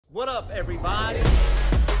What up, everybody?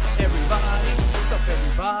 Everybody, what's up,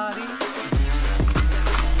 everybody?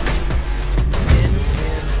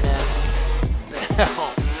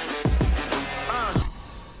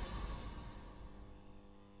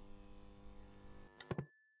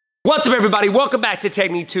 What's up, everybody? Welcome back to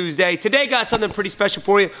Technique Tuesday. Today, got something pretty special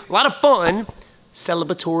for you. A lot of fun,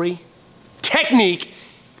 celebratory technique.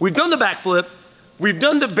 We've done the backflip. We've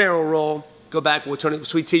done the barrel roll. Go back, we'll turn it.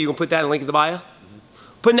 Sweet Tea, you gonna put that in the link in the bio?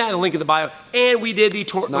 Putting that in the link in the bio. And we did the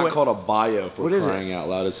It's not called a bio for crying out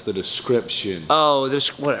loud. It's the description. Oh,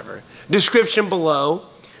 whatever. Description below.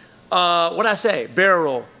 What'd I say? Barrel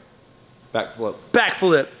roll. Backflip.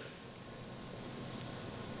 Backflip.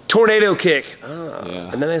 Tornado kick.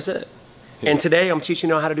 Yeah. And then that's it. And today I'm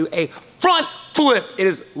teaching you how to do a front flip. It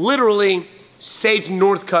is literally Sage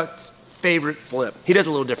Northcutt's favorite flip. He does it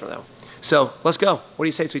a little different though. So let's go. What do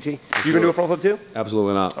you say, Sweet Tea? You gonna do a front flip too?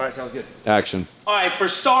 Absolutely not. All right, sounds good. Action. All right, for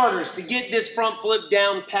starters, to get this front flip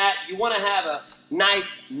down pat, you wanna have a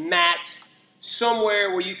nice mat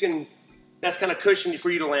somewhere where you can, that's kind of cushiony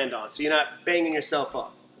for you to land on, so you're not banging yourself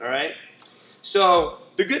up, all right? So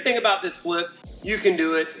the good thing about this flip, you can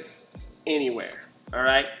do it anywhere, all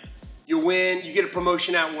right? You win, you get a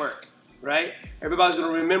promotion at work, right? Everybody's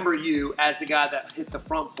gonna remember you as the guy that hit the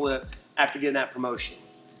front flip after getting that promotion.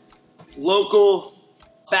 Local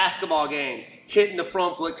basketball game, hitting the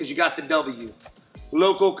front flip because you got the W.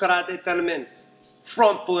 Local karate tournaments,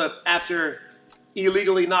 front flip after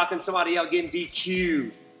illegally knocking somebody out, getting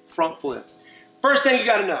DQ'd, front flip. First thing you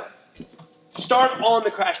gotta know, start on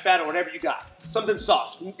the crash pad or whatever you got, something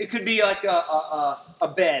soft. It could be like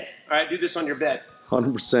a bed, all right? Do this on your bed.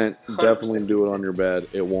 100%, definitely do it on your bed.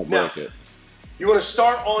 It won't break it. You wanna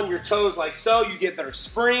start on your toes like so, you get better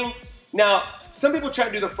spring. Now, some people try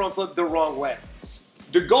to do the front flip the wrong way.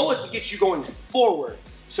 The goal is to get you going forward.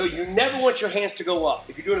 So you never want your hands to go up.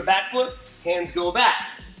 If you're doing a back flip, hands go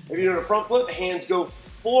back. If you're doing a front flip, hands go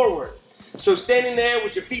forward. So standing there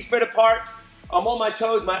with your feet spread apart, I'm on my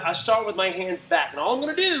toes, I start with my hands back. And all I'm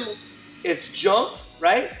gonna do is jump,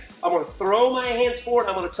 right? I'm gonna throw my hands forward,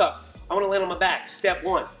 I'm gonna tuck. I'm gonna land on my back, step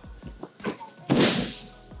one.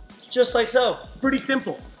 Just like so, pretty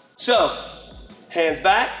simple. So, hands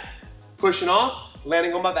back, pushing off,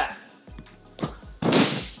 landing on my back.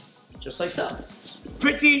 Just like so.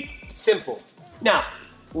 Pretty simple. Now,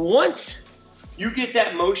 once you get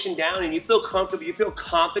that motion down and you feel comfortable, you feel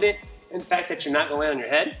confident in the fact that you're not gonna land on your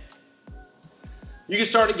head, you can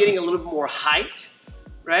start getting a little bit more height,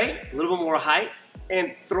 right? A little bit more height,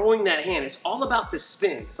 and throwing that hand. It's all about the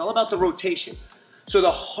spin. It's all about the rotation. So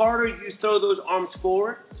the harder you throw those arms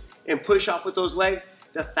forward and push off with those legs,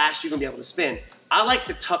 the faster you're gonna be able to spin. I like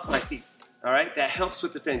to tuck my feet. All right, that helps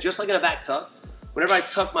with the spin. Just like in a back tuck, whenever I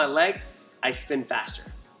tuck my legs, I spin faster,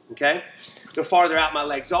 okay? The farther out my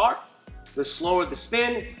legs are, the slower the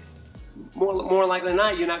spin, more likely than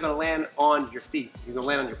not, you're not gonna land on your feet. You're gonna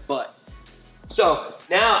land on your butt. So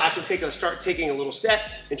now I can start taking a little step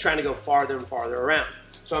and trying to go farther and farther around.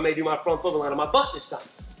 So I may do my front flip and land on my butt this time.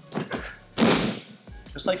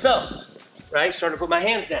 Just like so, right? Starting to put my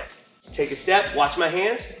hands down. Take a step, watch my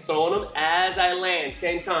hands, throwing them as I land,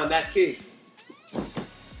 same time, that's key.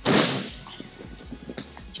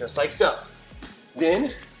 Just like so.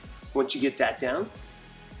 Then, once you get that down,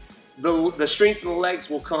 the strength of the legs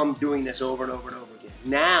will come doing this over and over and over again.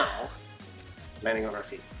 Now, landing on our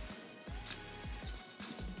feet.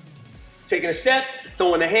 Taking a step,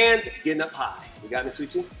 throwing the hands, getting up high. You got me, Sweet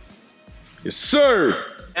Tea? Yes, sir.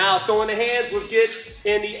 Now, throwing the hands, let's get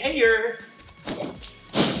in the air.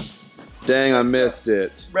 Dang, I missed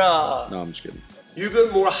it. Bruh. No, I'm just kidding. You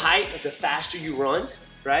get more height the faster you run,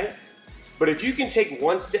 right? But if you can take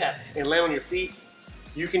one step and land on your feet,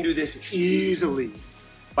 you can do this easily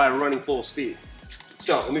by running full speed.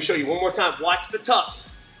 So let me show you one more time. Watch the tuck.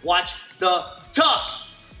 Watch the tuck.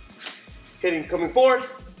 Hitting, coming forward,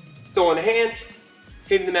 throwing the hands,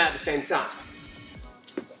 hitting the mat at the same time.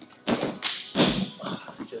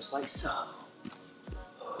 Just like so.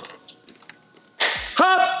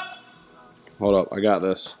 Hop! Hold up, I got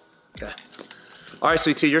this. Okay. All right,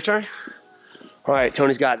 Sweet Tea, your turn. All right,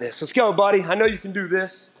 Tony's got this. Let's go, buddy. I know you can do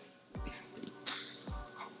this.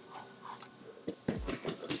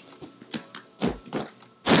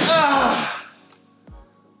 Ah!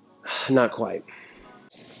 Not quite.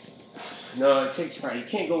 No, it takes pride. You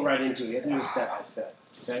can't go right into it. You have to do it step by step,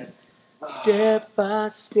 okay? Step by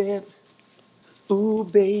step. Ooh,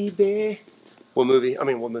 baby. What movie? I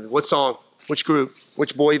mean, what movie? What song? Which group?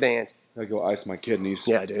 Which boy band? I go ice my kidneys.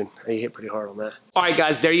 Yeah, dude. You hit pretty hard on that. All right,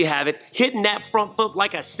 guys, there you have it. Hitting that front foot,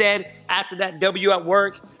 like I said, after that W at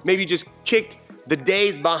work. Maybe you just kicked The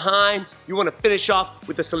day's behind. You wanna finish off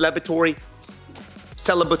with the celebratory,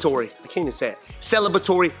 I can't even say it.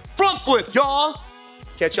 Celebratory front flip, y'all.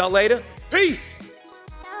 Catch y'all later. Peace.